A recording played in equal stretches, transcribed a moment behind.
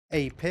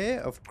A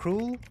pair of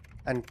cruel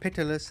and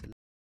pitiless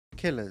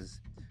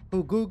killers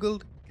who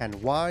googled,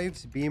 "Can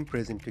wives be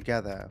imprisoned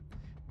together?"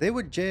 They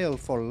were jailed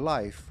for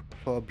life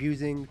for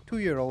abusing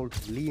 2-year-old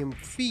Liam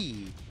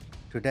Fee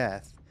to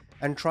death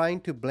and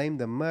trying to blame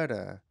the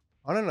murder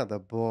on another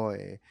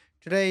boy.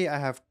 Today I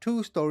have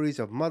two stories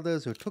of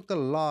mothers who took the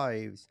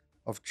lives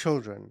of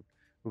children.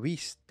 We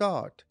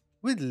start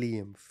with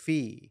Liam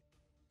Fee.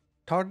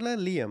 Toddler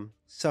Liam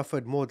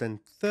suffered more than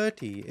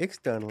 30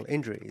 external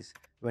injuries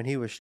when he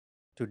was shot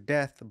to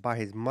death by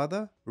his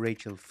mother,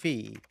 Rachel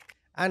Fee,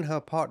 and her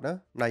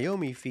partner,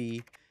 Naomi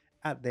Fee,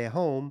 at their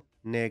home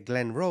near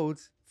Glen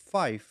Roads,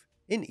 Fife,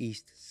 in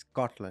East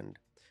Scotland.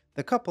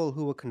 The couple,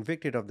 who were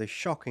convicted of the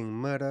shocking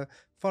murder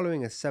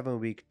following a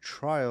 7-week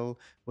trial,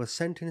 were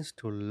sentenced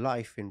to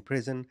life in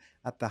prison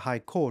at the High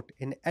Court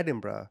in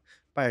Edinburgh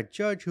by a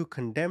judge who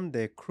condemned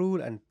their cruel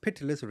and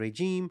pitiless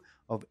regime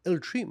of ill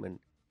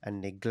treatment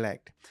and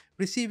neglect.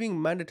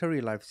 Receiving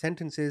mandatory life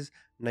sentences,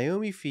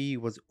 Naomi Fee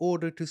was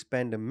ordered to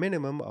spend a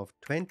minimum of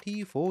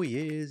 24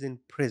 years in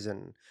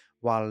prison,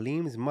 while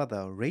Liam's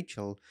mother,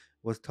 Rachel,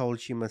 was told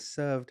she must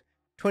serve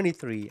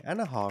 23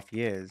 and a half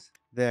years.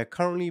 They are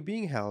currently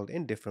being held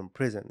in different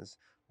prisons,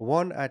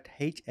 one at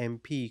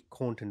HMP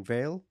Cornton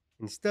Vale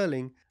in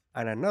Stirling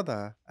and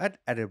another at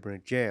Edinburgh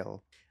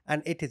Jail,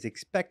 and it is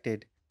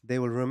expected they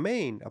will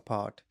remain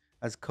apart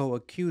as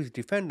co-accused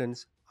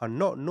defendants are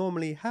not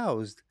normally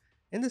housed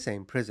in the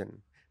same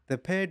prison. The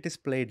pair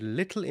displayed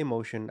little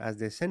emotion as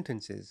their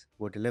sentences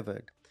were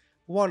delivered,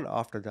 one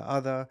after the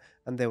other,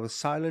 and there was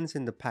silence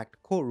in the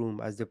packed courtroom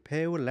as the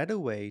pair were led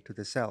away to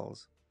the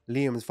cells.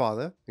 Liam's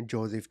father,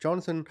 Joseph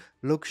Johnson,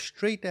 looked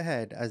straight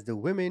ahead as the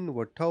women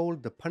were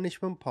told the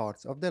punishment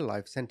parts of their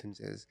life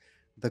sentences.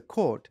 The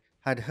court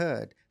had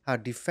heard how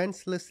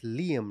defenseless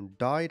Liam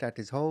died at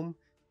his home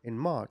in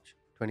March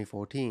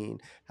 2014,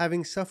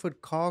 having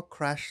suffered car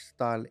crash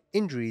style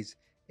injuries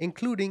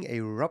including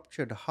a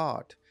ruptured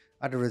heart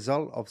as a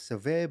result of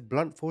severe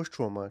blunt force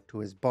trauma to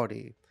his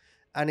body.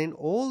 And in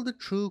all the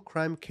true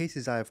crime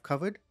cases I have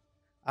covered,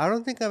 I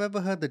don't think I've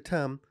ever heard the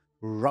term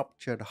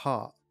ruptured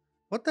heart.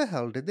 What the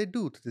hell did they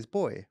do to this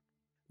boy?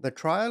 The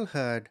trial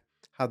heard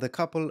how the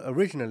couple,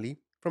 originally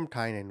from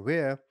Tyne and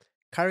Wear,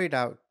 carried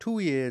out 2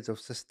 years of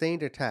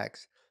sustained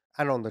attacks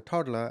and on the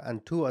toddler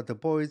and two other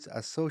boys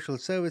as social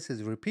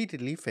services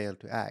repeatedly failed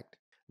to act.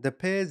 The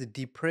pair's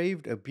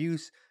depraved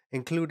abuse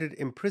included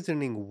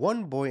imprisoning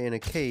one boy in a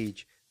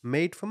cage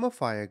made from a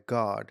fire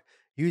guard,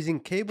 using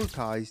cable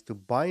ties to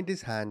bind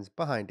his hands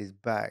behind his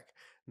back.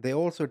 They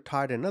also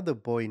tied another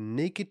boy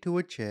naked to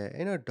a chair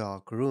in a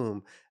dark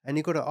room. And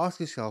you gotta ask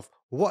yourself,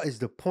 what is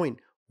the point?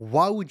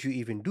 Why would you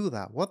even do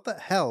that? What the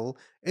hell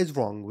is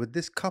wrong with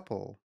this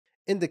couple?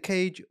 In the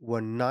cage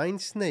were 9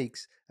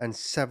 snakes and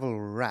several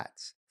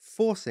rats,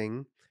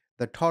 forcing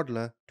the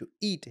toddler to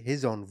eat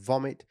his own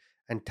vomit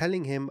and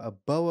telling him a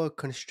boa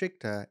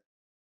constrictor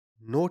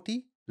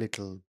naughty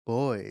little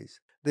boys.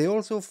 They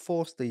also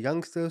forced the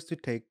youngsters to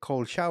take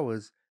cold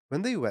showers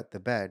when they wet the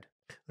bed.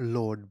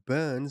 Lord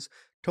Burns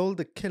told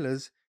the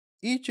killers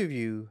each of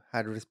you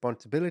had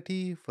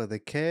responsibility for the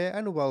care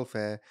and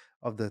welfare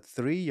of the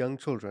 3 young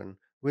children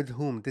with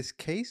whom this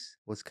case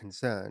was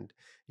concerned.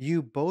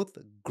 You both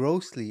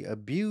grossly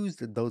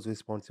abused those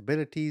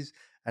responsibilities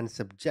and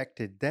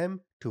subjected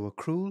them to a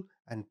cruel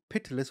and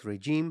pitiless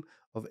regime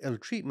of ill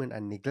treatment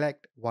and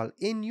neglect while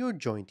in your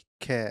joint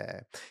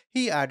care.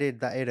 He added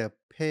that it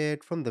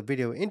appeared from the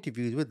video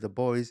interviews with the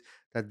boys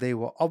that they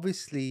were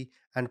obviously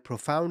and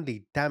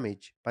profoundly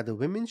damaged by the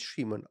women's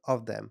treatment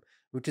of them,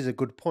 which is a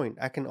good point.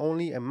 I can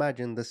only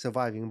imagine the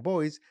surviving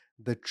boys,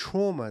 the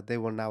trauma they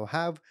will now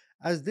have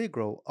as they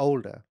grow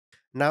older.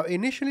 Now,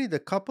 initially, the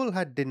couple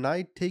had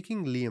denied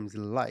taking Liam's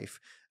life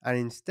and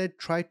instead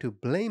tried to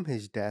blame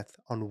his death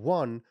on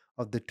one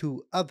of the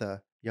two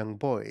other young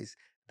boys.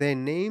 Their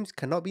names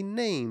cannot be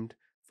named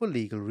for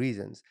legal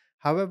reasons.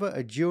 However,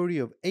 a jury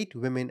of 8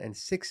 women and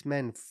 6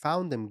 men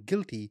found them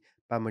guilty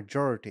by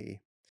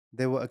majority.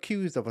 They were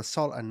accused of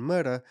assault and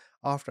murder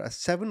after a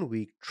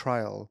 7-week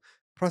trial.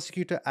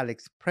 Prosecutor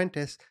Alex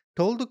Prentice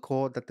told the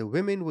court that the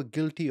women were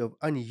guilty of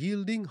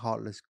unyielding,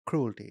 heartless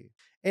cruelty.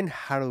 In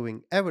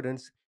harrowing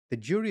evidence, the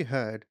jury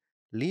heard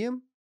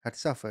Liam had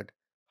suffered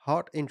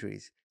heart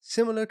injuries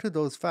similar to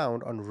those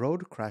found on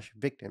road crash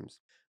victims,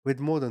 with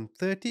more than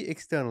 30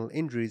 external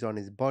injuries on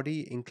his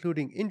body,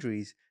 including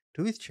injuries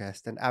to his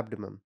chest and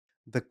abdomen.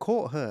 The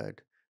court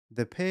heard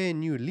the pair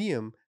knew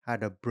Liam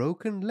had a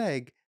broken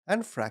leg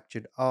and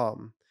fractured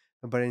arm,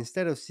 but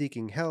instead of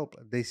seeking help,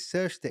 they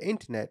searched the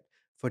internet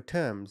for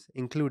terms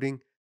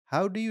including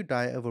 "how do you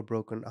die of a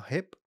broken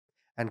hip"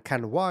 and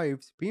 "can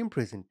wives be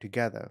imprisoned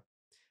together."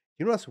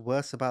 You know what's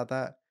worse about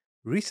that?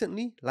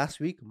 Recently, last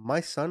week,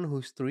 my son,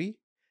 who's 3,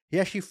 he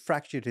actually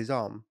fractured his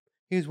arm.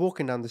 He was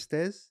walking down the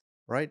stairs,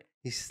 right?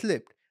 He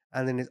slipped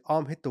and then his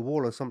arm hit the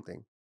wall or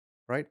something,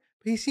 right?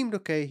 But he seemed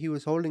okay. He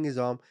was holding his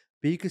arm,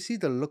 but you could see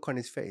the look on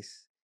his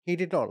face. He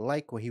did not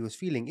like what he was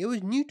feeling. It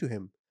was new to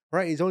him,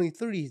 right? He's only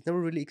 3. He's never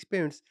really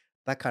experienced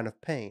that kind of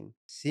pain.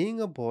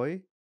 Seeing a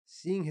boy,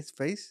 seeing his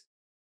face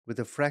with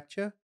a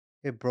fracture,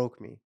 it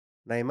broke me.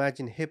 Now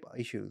imagine hip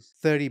issues,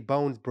 30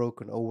 bones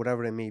broken, or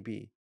whatever it may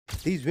be.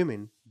 These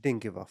women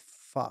didn't give a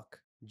fuck.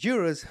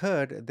 Jurors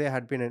heard there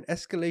had been an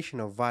escalation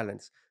of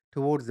violence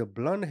towards the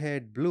blonde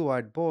haired, blue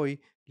eyed boy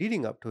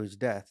leading up to his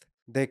death.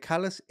 Their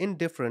callous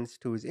indifference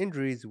to his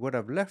injuries would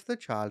have left the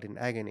child in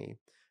agony.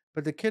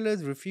 But the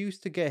killers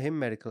refused to get him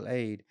medical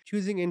aid,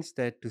 choosing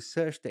instead to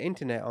search the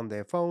internet on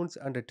their phones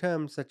under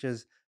terms such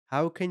as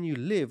 "How can you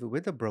live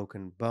with a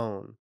broken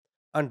bone?"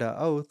 Under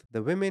oath,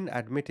 the women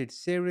admitted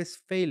serious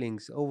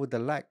failings over the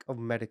lack of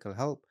medical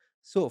help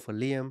sought for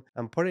Liam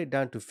and put it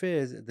down to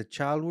fears the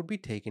child would be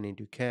taken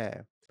into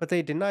care. But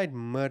they denied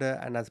murder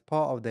and, as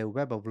part of their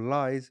web of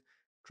lies,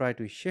 tried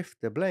to shift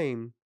the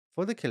blame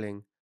for the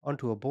killing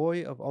onto a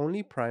boy of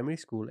only primary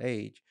school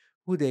age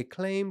who they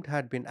claimed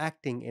had been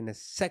acting in a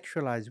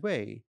sexualized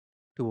way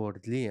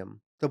towards Liam.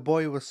 The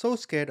boy was so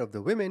scared of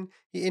the women,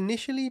 he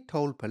initially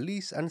told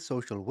police and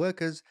social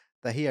workers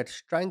that he had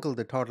strangled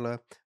the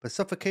toddler, but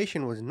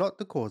suffocation was not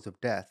the cause of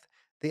death.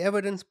 The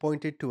evidence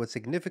pointed to a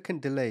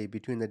significant delay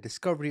between the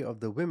discovery of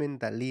the women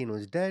that Leon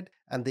was dead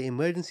and the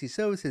emergency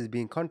services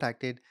being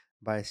contacted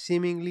by a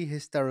seemingly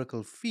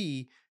hysterical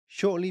fee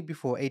shortly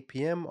before 8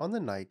 p.m. on the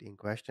night in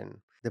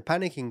question. The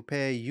panicking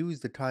pair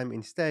used the time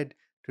instead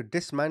to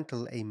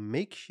dismantle a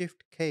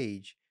makeshift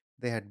cage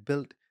they had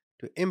built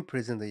to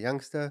imprison the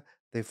youngster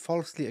they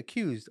falsely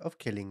accused of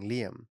killing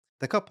Liam.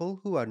 The couple,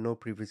 who had no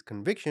previous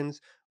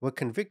convictions, were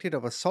convicted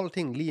of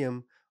assaulting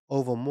Liam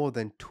over more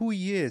than 2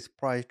 years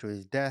prior to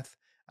his death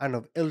and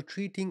of ill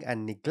treating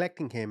and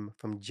neglecting him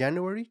from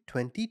January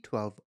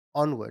 2012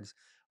 onwards.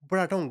 But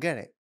I don't get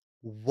it.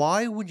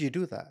 Why would you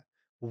do that?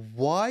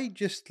 Why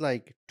just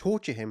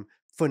torture him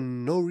for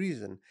no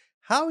reason?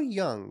 How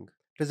young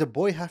does a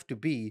boy have to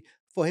be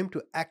for him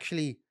to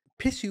actually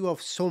piss you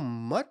off so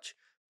much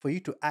for you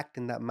to act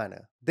in that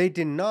manner? They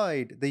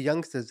denied the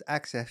youngsters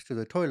access to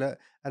the toilet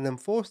and then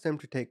forced them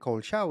to take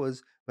cold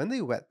showers when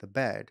they wet the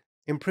bed,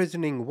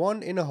 imprisoning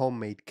one in a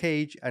homemade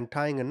cage and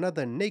tying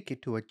another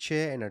naked to a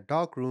chair in a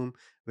dark room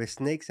where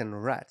snakes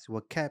and rats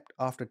were kept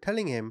after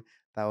telling him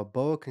that a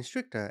boa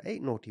constrictor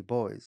ate naughty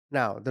boys.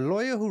 Now, the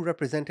lawyer who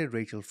represented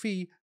Rachel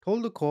Fee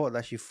told the court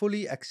that she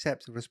fully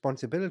accepts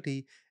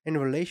responsibility in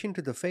relation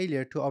to the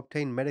failure to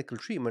obtain medical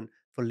treatment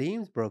for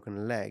Liam's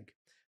broken leg.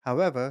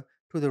 However,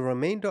 to the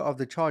remainder of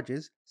the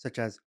charges, such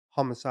as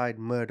homicide,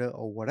 murder,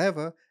 or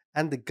whatever,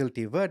 and the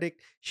guilty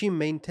verdict, she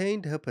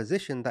maintained her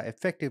position that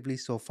effectively,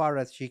 so far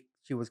as she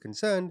was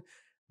concerned,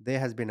 there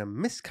has been a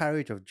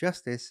miscarriage of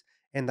justice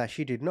in that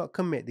she did not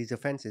commit these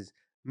offenses.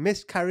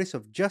 Miscarriage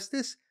of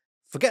justice?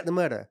 Forget the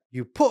murder.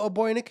 You put a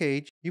boy in a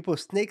cage, you put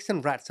snakes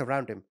and rats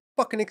around him.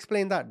 Fucking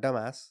explain that,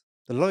 dumbass.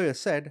 The lawyer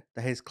said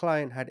that his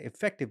client had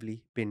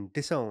effectively been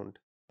disowned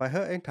by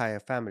her entire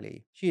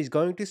family. She is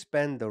going to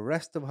spend the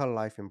rest of her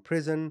life in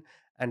prison,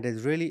 and there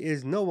really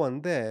is no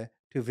one there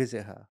to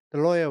visit her. The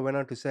lawyer went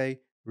on to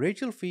say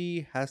Rachel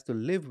Fee has to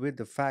live with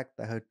the fact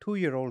that her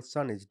 2-year-old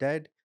son is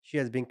dead. She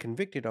has been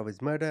convicted of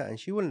his murder and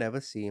she will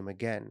never see him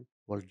again.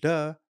 Well,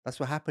 duh, that's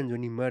what happens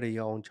when you murder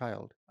your own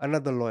child.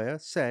 Another lawyer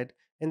said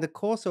in the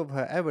course of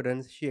her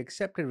evidence, she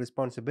accepted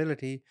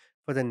responsibility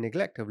for the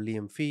neglect of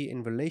Liam Fee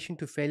in relation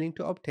to failing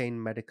to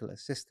obtain medical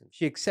assistance.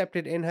 She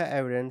accepted in her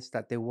evidence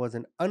that there was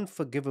an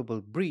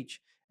unforgivable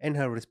breach in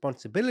her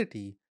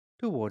responsibility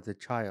towards the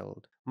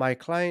child. My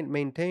client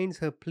maintains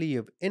her plea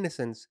of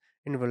innocence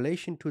in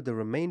relation to the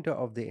remainder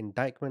of the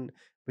indictment,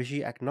 but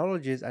she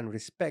acknowledges and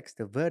respects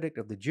the verdict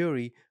of the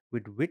jury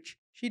with which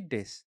she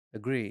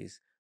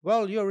disagrees.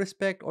 Well, your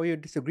respect or your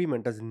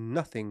disagreement does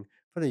nothing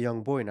for the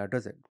young boy now,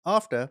 does it?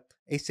 After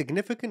a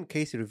significant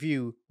case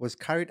review was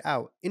carried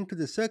out into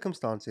the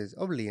circumstances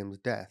of Liam's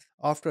death,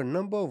 after a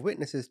number of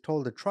witnesses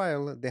told the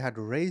trial they had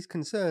raised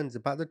concerns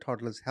about the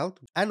toddler's health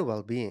and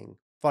well-being.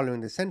 Following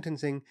the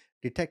sentencing,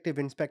 Detective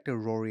Inspector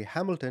Rory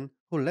Hamilton,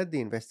 who led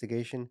the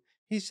investigation,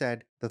 he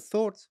said, "The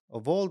thoughts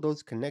of all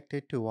those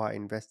connected to our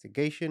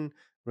investigation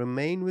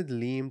remain with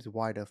Liam's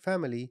wider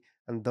family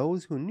and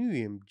those who knew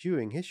him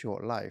during his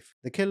short life.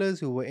 The killers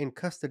who were in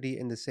custody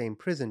in the same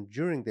prison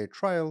during their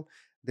trial,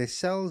 their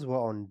cells were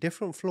on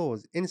different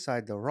floors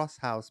inside the Ross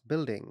House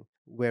building,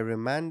 where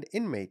remand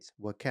inmates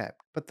were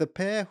kept. But the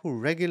pair who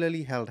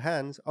regularly held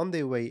hands on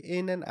their way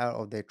in and out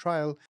of their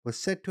trial was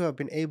said to have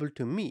been able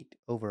to meet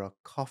over a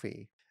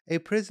coffee. A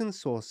prison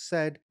source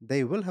said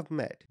they will have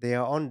met. They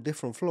are on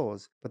different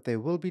floors, but there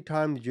will be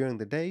times during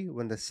the day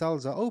when the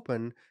cells are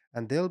open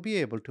and they'll be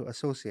able to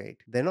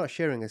associate. They're not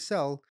sharing a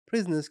cell.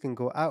 Prisoners can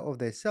go out of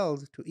their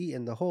cells to eat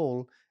in the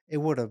hall. It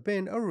would have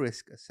been a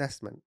risk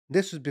assessment."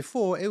 This was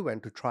before it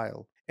went to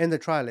trial. In the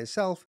trial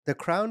itself, the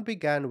Crown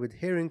began with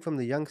hearing from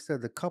the youngster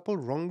the couple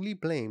wrongly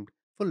blamed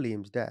for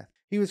Liam's death.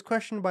 He was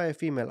questioned by a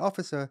female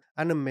officer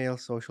and a male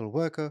social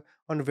worker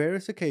on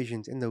various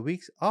occasions in the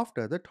weeks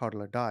after the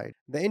toddler died.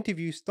 The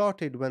interview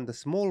started when the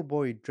small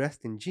boy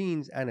dressed in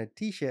jeans and a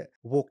t-shirt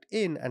walked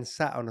in and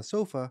sat on a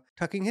sofa,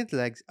 tucking his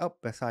legs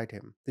up beside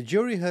him. The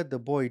jury heard the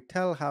boy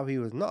tell how he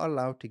was not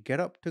allowed to get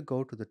up to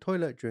go to the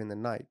toilet during the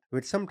night,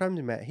 which sometimes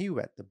meant he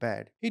wet the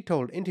bed. He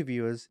told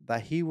interviewers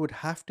that he would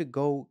have to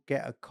go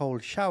get a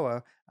cold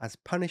shower as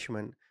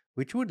punishment,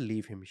 which would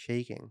leave him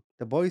shaking.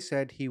 The boy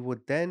said he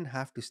would then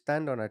have to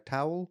stand on a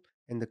towel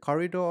in the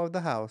corridor of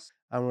the house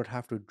and would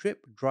have to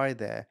drip dry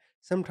there,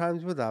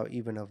 sometimes without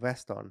even a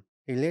vest on.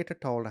 He later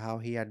told how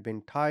he had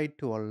been tied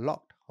to a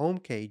locked home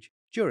cage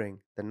during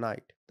the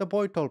night. The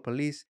boy told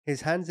police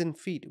his hands and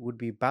feet would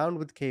be bound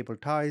with cable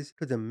ties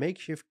to the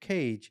makeshift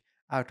cage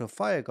out of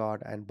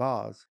fireguard and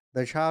bars.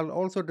 The child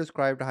also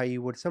described how he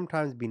would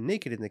sometimes be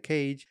naked in the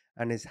cage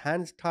and his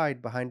hands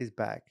tied behind his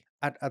back.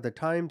 At other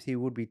times, he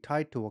would be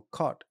tied to a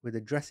cot with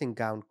a dressing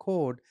gown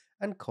cord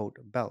and coat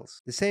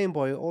belts. The same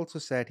boy also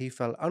said he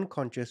felt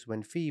unconscious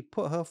when Fee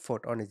put her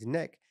foot on his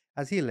neck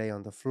as he lay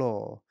on the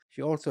floor.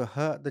 She also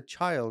hurt the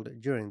child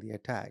during the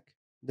attack.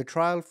 The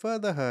trial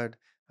further heard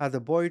how the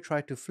boy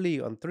tried to flee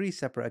on 3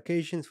 separate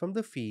occasions from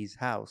the Fee's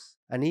house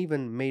and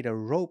even made a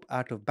rope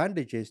out of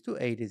bandages to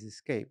aid his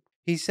escape.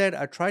 He said,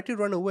 "I tried to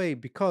run away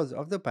because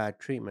of the bad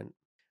treatment."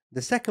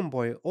 The second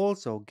boy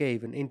also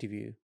gave an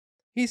interview.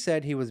 He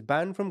said he was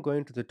banned from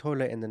going to the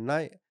toilet in the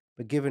night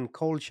but given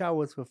cold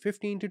showers for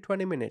 15 to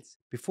 20 minutes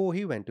before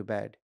he went to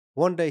bed.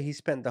 One day he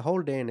spent the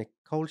whole day in a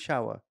cold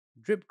shower,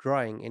 drip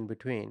drying in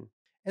between.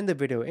 In the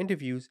video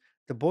interviews,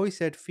 the boy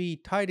said Fee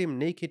tied him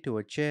naked to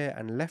a chair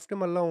and left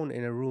him alone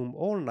in a room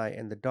all night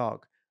in the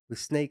dark with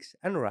snakes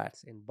and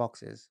rats in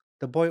boxes.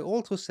 The boy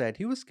also said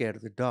he was scared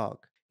of the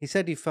dark. He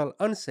said he felt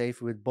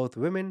unsafe with both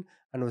women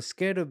and was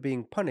scared of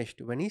being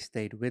punished when he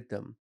stayed with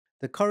them.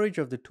 The courage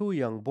of the 2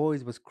 young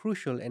boys was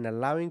crucial in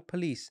allowing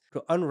police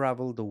to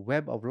unravel the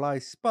web of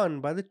lies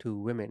spun by the 2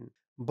 women.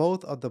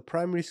 Both of the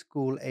primary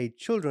school age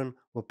children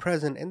were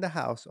present in the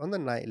house on the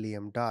night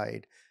Liam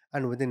died,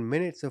 and within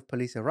minutes of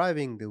police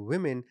arriving, the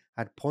women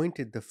had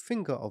pointed the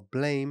finger of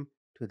blame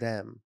to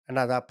them. And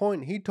at that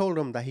point, he told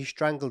them that he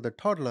strangled the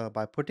toddler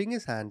by putting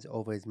his hands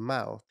over his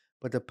mouth.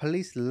 But the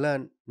police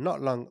learned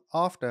not long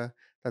after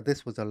that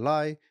this was a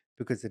lie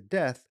because the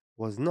death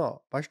was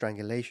not by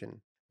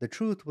strangulation. The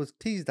truth was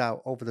teased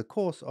out over the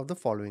course of the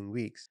following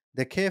weeks.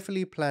 The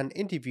carefully planned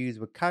interviews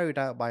were carried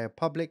out by a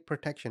public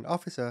protection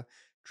officer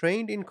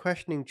trained in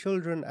questioning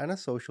children and a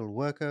social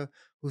worker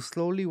who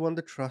slowly won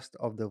the trust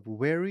of the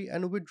wary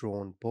and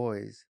withdrawn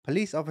boys.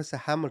 Police Officer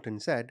Hamilton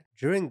said,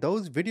 "During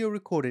those video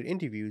recorded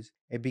interviews,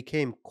 it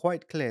became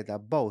quite clear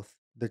that both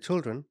the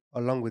children,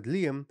 along with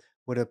Liam,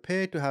 would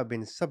appear to have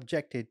been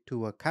subjected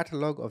to a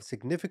catalogue of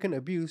significant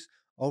abuse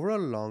over a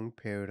long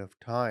period of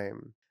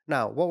time."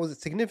 Now, what was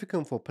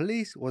significant for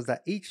police was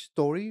that each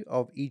story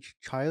of each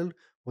child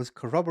was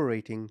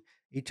corroborating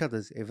each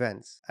other's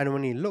events. And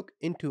when you look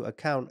into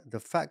account the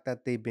fact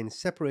that they'd been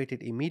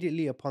separated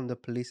immediately upon the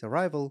police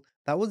arrival,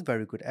 that was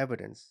very good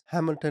evidence.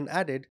 Hamilton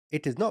added,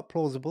 "It is not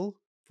plausible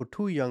for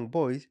 2 young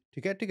boys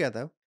to get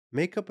together,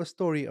 make up a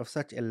story of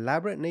such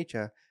elaborate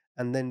nature,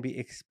 and then be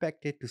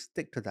expected to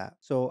stick to that.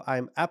 So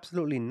I'm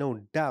absolutely no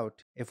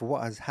doubt if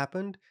what has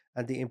happened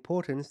and the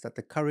importance that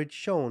the courage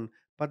shown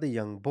by the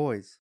young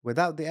boys.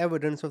 Without the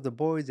evidence of the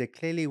boys, it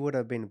clearly would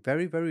have been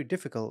very, very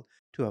difficult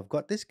to have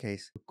got this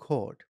case to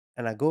court."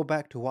 And I go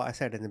back to what I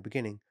said in the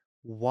beginning.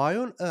 Why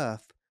on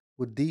earth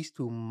would these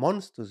 2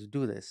 monsters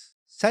do this?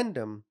 Send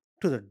them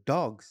to the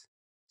dogs.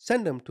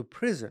 Send them to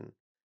prison.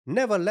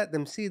 Never let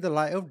them see the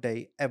light of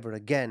day ever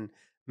again.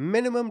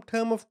 Minimum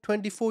term of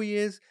 24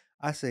 years,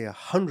 I say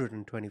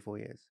 124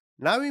 years.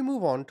 Now we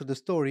move on to the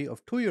story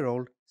of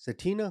 2-year-old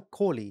Santina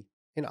Cawley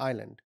in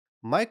Ireland.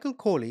 Michael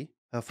Cawley,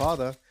 her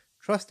father,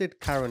 trusted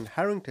Karen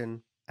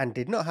Harrington and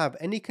did not have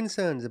any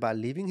concerns about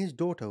leaving his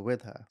daughter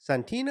with her.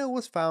 Santina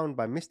was found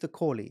by Mr.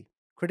 Cawley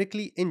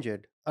critically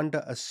injured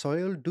under a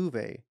soiled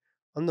duvet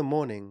on the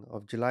morning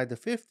of July the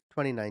 5th,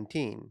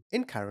 2019,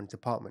 in Karen's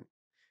apartment.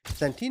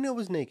 Santina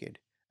was naked,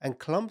 and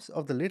clumps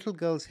of the little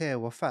girl's hair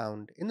were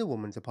found in the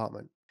woman's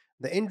apartment.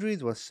 The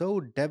injuries were so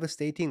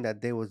devastating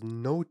that there was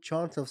no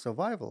chance of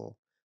survival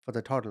for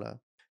the toddler.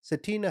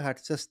 Santina had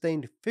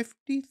sustained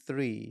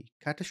 53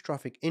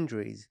 catastrophic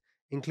injuries,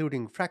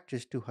 including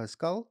fractures to her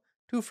skull,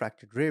 2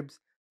 fractured ribs,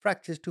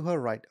 fractures to her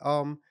right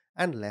arm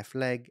and left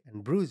leg,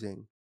 and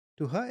bruising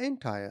to her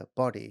entire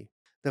body.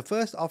 The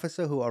first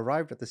officer who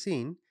arrived at the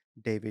scene,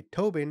 David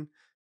Tobin,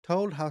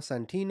 told how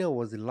Santina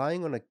was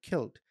lying on a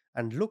kilt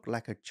and looked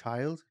like a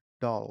child's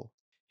doll.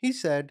 He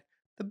said,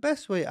 "The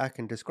best way I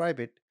can describe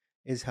it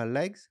is her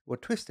legs were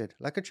twisted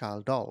like a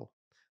child doll.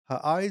 Her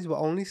eyes were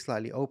only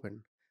slightly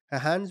open. Her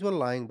hands were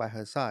lying by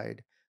her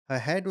side. Her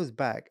head was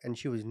back and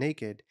she was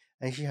naked,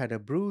 and she had a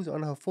bruise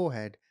on her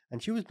forehead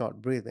and she was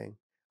not breathing.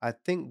 I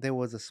think there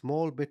was a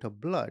small bit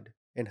of blood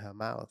in her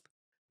mouth."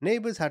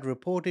 Neighbors had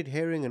reported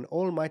hearing an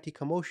almighty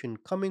commotion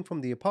coming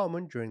from the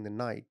apartment during the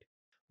night.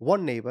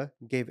 One neighbor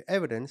gave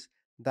evidence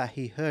that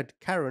he heard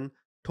Karen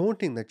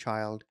taunting the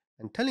child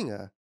and telling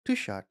her to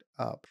shut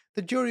up.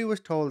 The jury was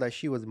told that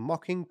she was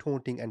mocking,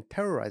 taunting, and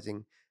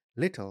terrorizing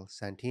little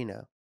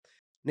Santina.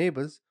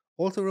 Neighbors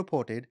also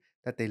reported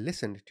that they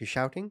listened to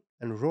shouting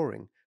and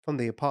roaring from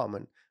the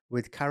apartment,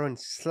 with Karen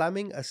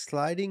slamming a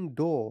sliding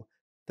door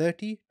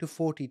 30 to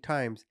 40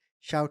 times,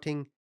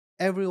 shouting,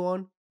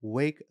 "Everyone,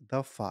 wake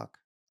the fuck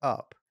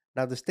up."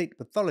 Now, the state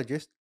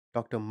pathologist,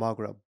 Dr.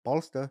 Margaret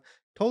Bolster,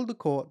 told the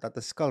court that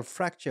the skull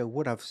fracture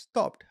would have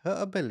stopped her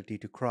ability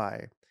to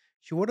cry.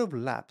 She would have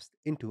lapsed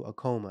into a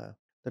coma.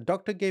 The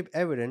doctor gave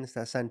evidence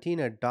that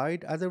Santina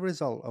died as a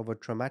result of a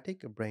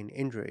traumatic brain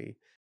injury,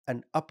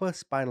 an upper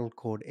spinal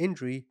cord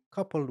injury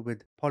coupled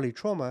with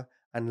polytrauma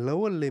and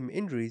lower limb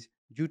injuries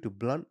due to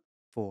blunt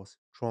force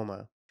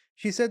trauma.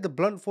 She said the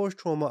blunt force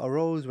trauma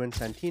arose when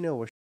Santina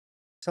was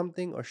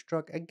something or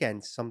struck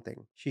against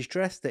something. She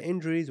stressed the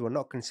injuries were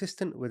not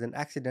consistent with an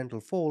accidental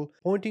fall,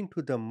 pointing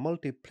to the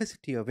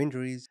multiplicity of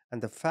injuries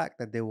and the fact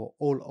that they were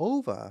all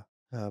over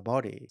her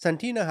body.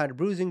 Santina had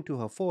bruising to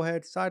her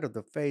forehead, side of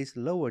the face,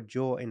 lower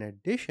jaw, in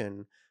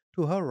addition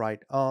to her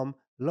right arm,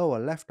 lower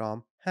left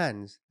arm,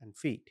 hands, and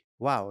feet.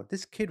 Wow,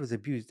 this kid was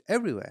abused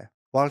everywhere.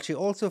 While she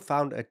also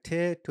found a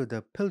tear to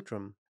the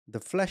philtrum, the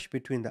flesh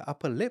between the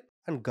upper lip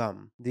and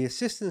gum. The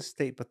assistant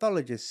state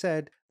pathologist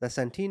said that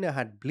Santina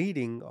had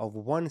bleeding of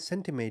 1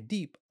 centimeter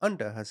deep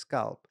under her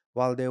scalp,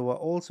 while they were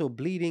also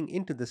bleeding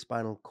into the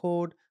spinal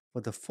cord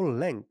for the full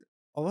length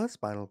of her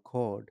spinal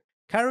cord.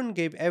 Karen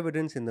gave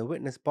evidence in the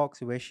witness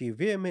box where she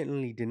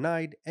vehemently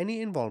denied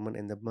any involvement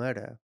in the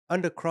murder.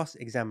 Under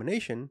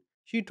cross-examination,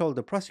 she told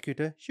the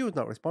prosecutor she was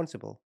not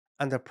responsible,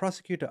 and the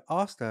prosecutor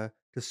asked her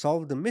to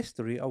solve the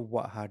mystery of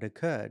what had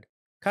occurred.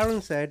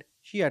 Karen said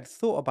she had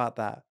thought about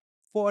that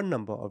for a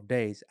number of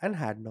days and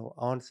had no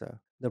answer.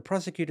 The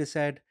prosecutor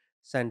said,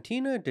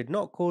 Santina did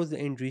not cause the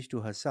injuries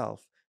to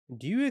herself.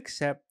 Do you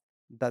accept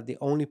that the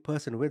only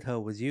person with her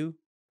was you?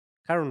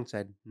 Karen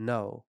said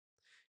no.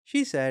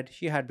 She said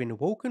she had been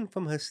woken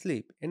from her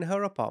sleep in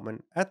her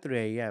apartment at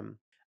 3 a.m.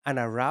 and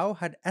a row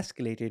had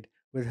escalated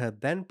with her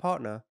then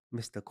partner,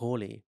 Mr.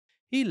 Cawley.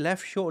 He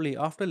left shortly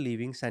after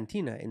leaving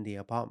Santina in the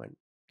apartment.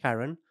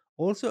 Karen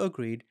also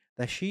agreed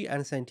that she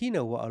and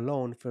Santina were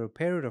alone for a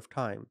period of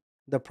time.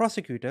 The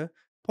prosecutor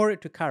put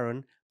it to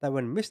Karen that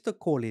when Mr.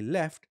 Cawley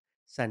left,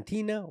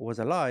 Santina was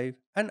alive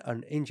and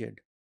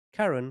uninjured.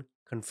 Karen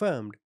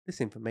confirmed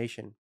this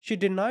information. She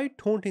denied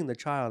taunting the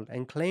child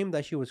and claimed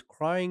that she was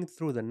crying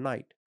through the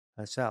night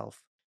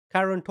herself.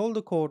 Karen told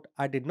the court,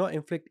 I did not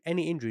inflict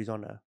any injuries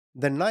on her.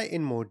 The night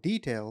in more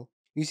detail.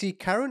 You see,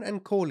 Karen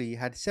and Cawley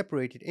had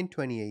separated in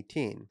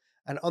 2018,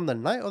 and on the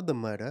night of the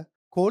murder,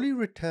 Cawley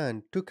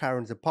returned to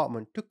Karen's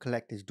apartment to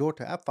collect his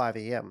daughter at 5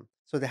 a.m.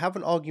 So they have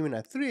an argument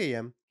at 3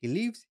 a.m., he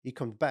leaves, he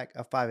comes back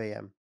at 5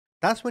 a.m.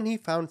 That's when he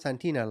found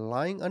Santina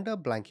lying under a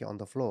blanket on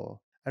the floor,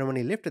 and when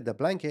he lifted the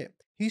blanket,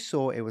 he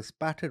saw it was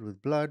spattered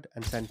with blood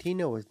and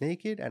Santina was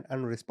naked and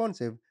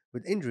unresponsive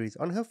with injuries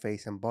on her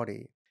face and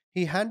body.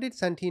 He handed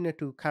Santina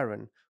to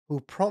Karen, who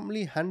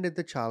promptly handed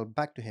the child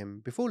back to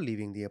him before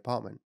leaving the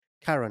apartment.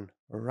 Karen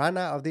ran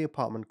out of the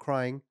apartment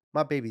crying,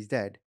 my baby's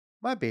dead.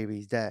 My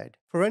baby's dead.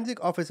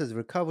 Forensic officers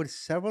recovered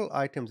several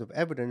items of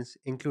evidence,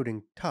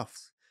 including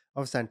tufts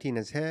of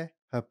Santina's hair,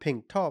 her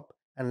pink top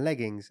and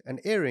leggings, an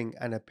earring,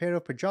 and a pair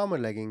of pajama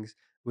leggings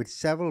with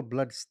several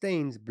blood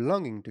stains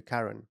belonging to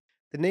Karen.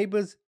 The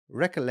neighbors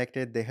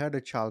recollected they heard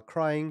a child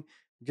crying,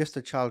 just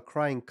a child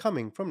crying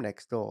coming from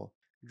next door.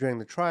 During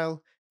the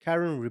trial,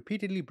 Karen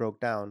repeatedly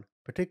broke down,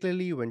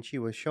 particularly when she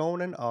was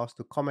shown and asked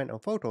to comment on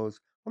photos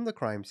from the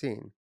crime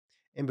scene.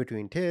 In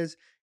between tears,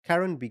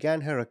 Karen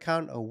began her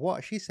account of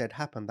what she said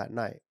happened that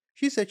night.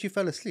 She said she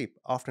fell asleep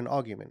after an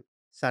argument.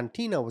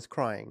 Santina was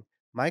crying.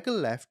 Michael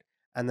left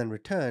and then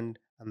returned,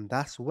 and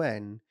that's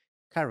when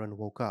Karen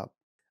woke up.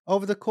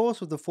 Over the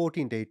course of the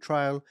 14-day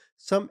trial,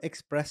 some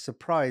expressed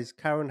surprise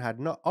Karen had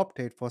not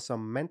opted for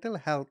some mental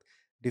health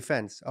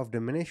defense of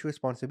diminished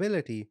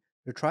responsibility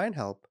to try and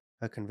help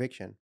her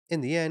conviction.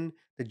 In the end,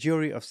 the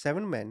jury of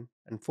 7 men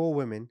and 4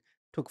 women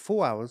took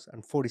 4 hours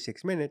and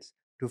 46 minutes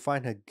to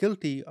find her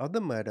guilty of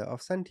the murder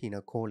of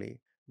Santina Cawley.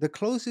 The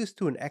closest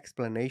to an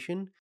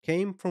explanation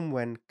came from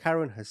when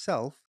Karen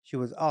herself, she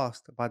was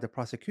asked by the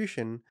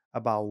prosecution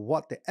about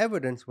what the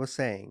evidence was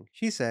saying.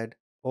 She said,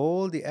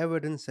 all the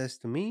evidence says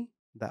to me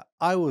that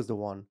I was the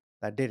one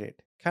that did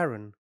it.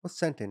 Karen was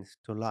sentenced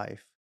to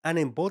life. And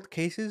in both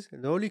cases,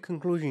 the only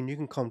conclusion you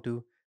can come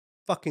to,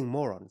 fucking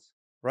morons,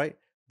 right?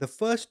 The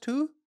first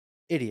 2,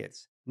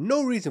 idiots.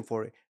 No reason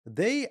for it.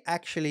 They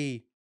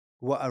actually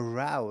were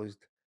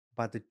aroused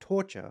by the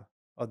torture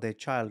of their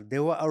child. They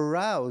were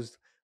aroused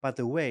by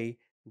the way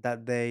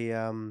that they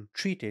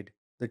treated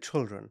the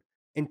children.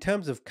 In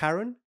terms of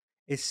Karen,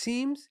 it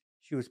seems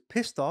she was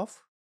pissed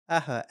off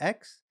at her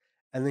ex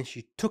and then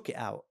she took it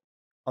out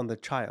on the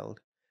child.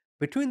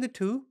 Between the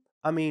two,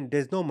 I mean,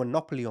 there's no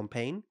monopoly on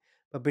pain,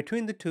 but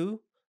between the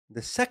two,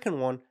 the second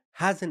one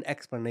has an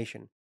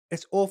explanation.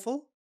 It's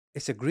awful,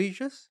 it's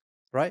egregious,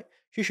 right?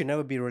 She should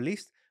never be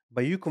released,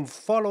 but you can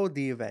follow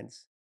the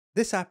events.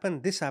 This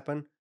happened,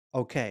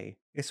 okay.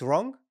 It's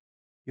wrong,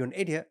 you're an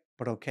idiot,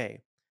 but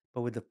okay.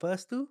 But with the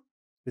first 2,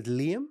 with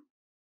Liam,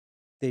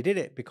 they did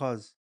it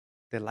because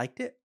they liked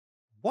it.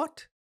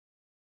 What?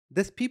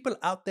 There's people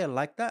out there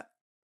like that?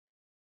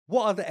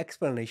 What other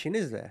explanation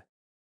is there?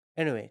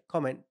 Anyway,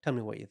 comment, tell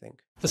me what you think.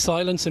 The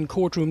silence in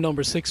courtroom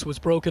number 6 was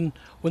broken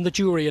when the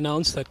jury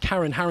announced that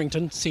Karen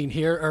Harrington, seen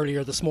here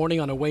earlier this morning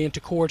on her way into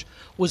court,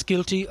 was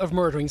guilty of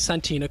murdering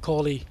Santina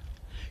Cawley.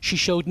 She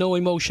showed no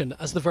emotion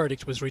as the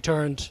verdict was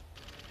returned.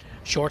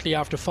 Shortly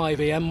after 5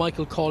 a.m,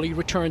 Michael Cawley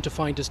returned to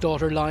find his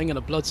daughter lying in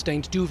a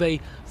blood-stained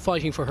duvet,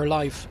 fighting for her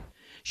life.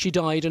 She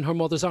died in her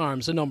mother's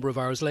arms a number of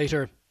hours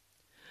later.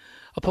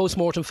 A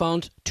post-mortem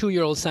found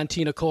 2-year-old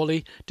Santina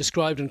Cawley,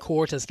 described in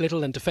court as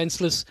little and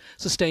defenceless,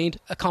 sustained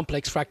a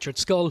complex fractured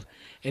skull,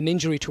 an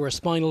injury to her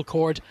spinal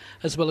cord,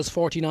 as well as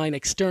 49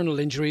 external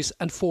injuries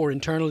and 4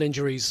 internal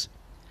injuries.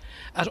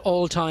 At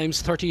all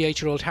times,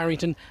 38-year-old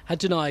Harrington had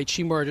denied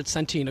she murdered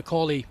Santina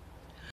Cawley.